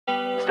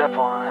Step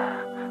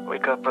 1,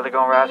 wake up early,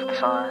 gonna rise with the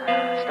sun.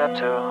 Step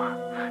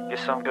 2, get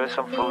some good,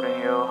 some food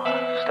in you.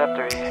 Step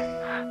 3,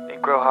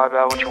 think real hard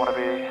about what you wanna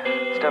be.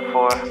 Step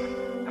 4,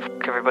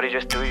 fuck everybody,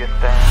 just do your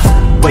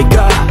thing. Wake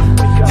up,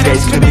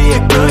 today's gonna be a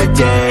good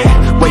day.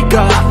 Wake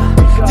up,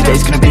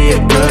 today's gonna be a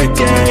good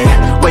day.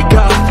 Wake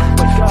up,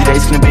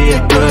 today's gonna be a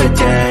good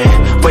day.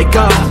 Wake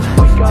up,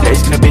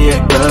 today's gonna be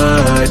a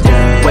good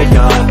day. Wake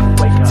up,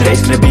 today's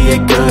gonna be a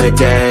good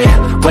day.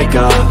 Wake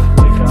up,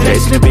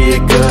 today's gonna be a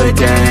good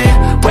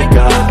day. Wake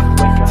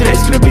up,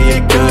 today's gonna be a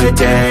good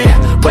day.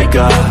 Wake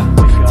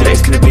up,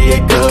 today's gonna be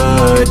a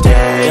good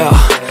day. Yo,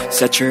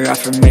 set your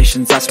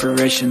affirmations,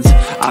 aspirations.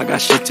 I got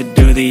shit to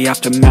do, the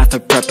aftermath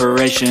of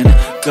preparation.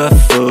 Good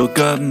food,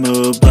 good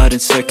mood, blood in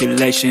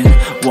circulation.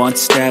 One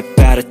step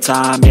at a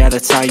time, yeah,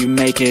 that's how you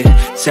make it.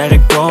 Set a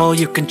goal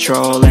you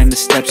control and the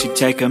steps you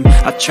take them.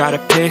 I try to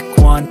pick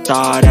one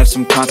thought, have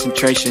some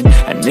concentration.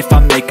 And if I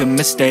make a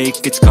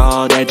mistake, it's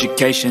called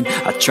education.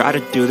 I try to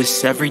do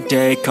this every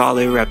day, call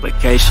it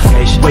replication.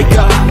 Wake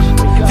up,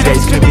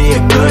 today's gonna be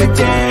a good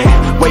day.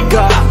 Wake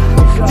up,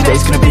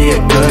 today's gonna be a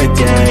good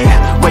day.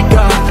 Wake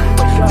up,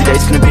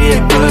 today's gonna be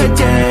a good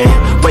day.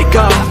 Wake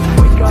up,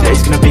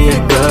 today's gonna be a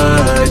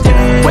good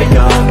day. Wake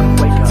up,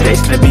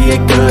 today's gonna be a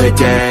good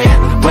day.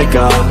 Wake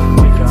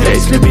up,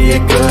 today's gonna be a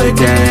good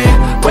day.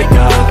 Wake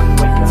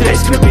up,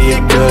 today's gonna be a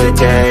good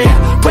day.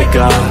 Wake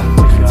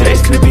up,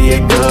 today's gonna be a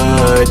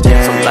good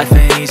day. So life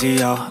ain't easy,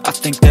 yo, I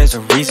think there's a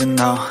reason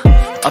though.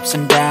 Ups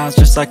and downs,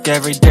 just like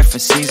every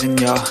different season,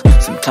 yo.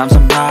 Sometimes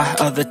I'm high,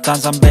 other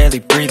times I'm barely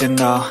breathing,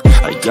 though.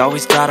 I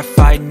always gotta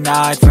fight and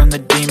hide from the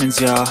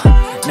demons, yo.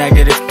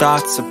 Negative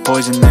thoughts are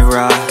poison, they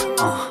rot.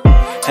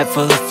 Head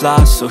full of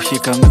flaws, so here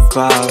come the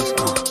clouds.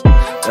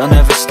 They'll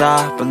never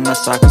stop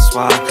unless I can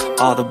swap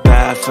all the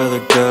bad for the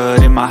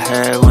good in my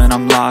head when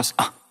I'm lost.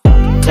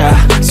 Yeah,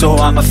 so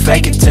I'ma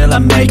fake it till I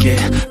make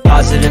it.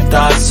 Positive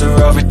thoughts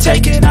are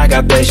overtaken, I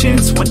got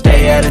patience. One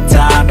day at a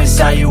time is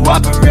how you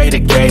operate a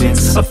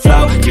cadence. A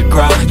flow, you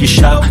grow, you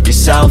show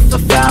yourself a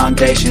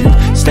foundation.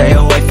 Stay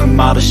away from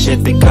all the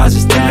shit that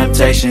causes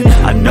temptation.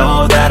 I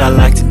know that I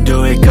like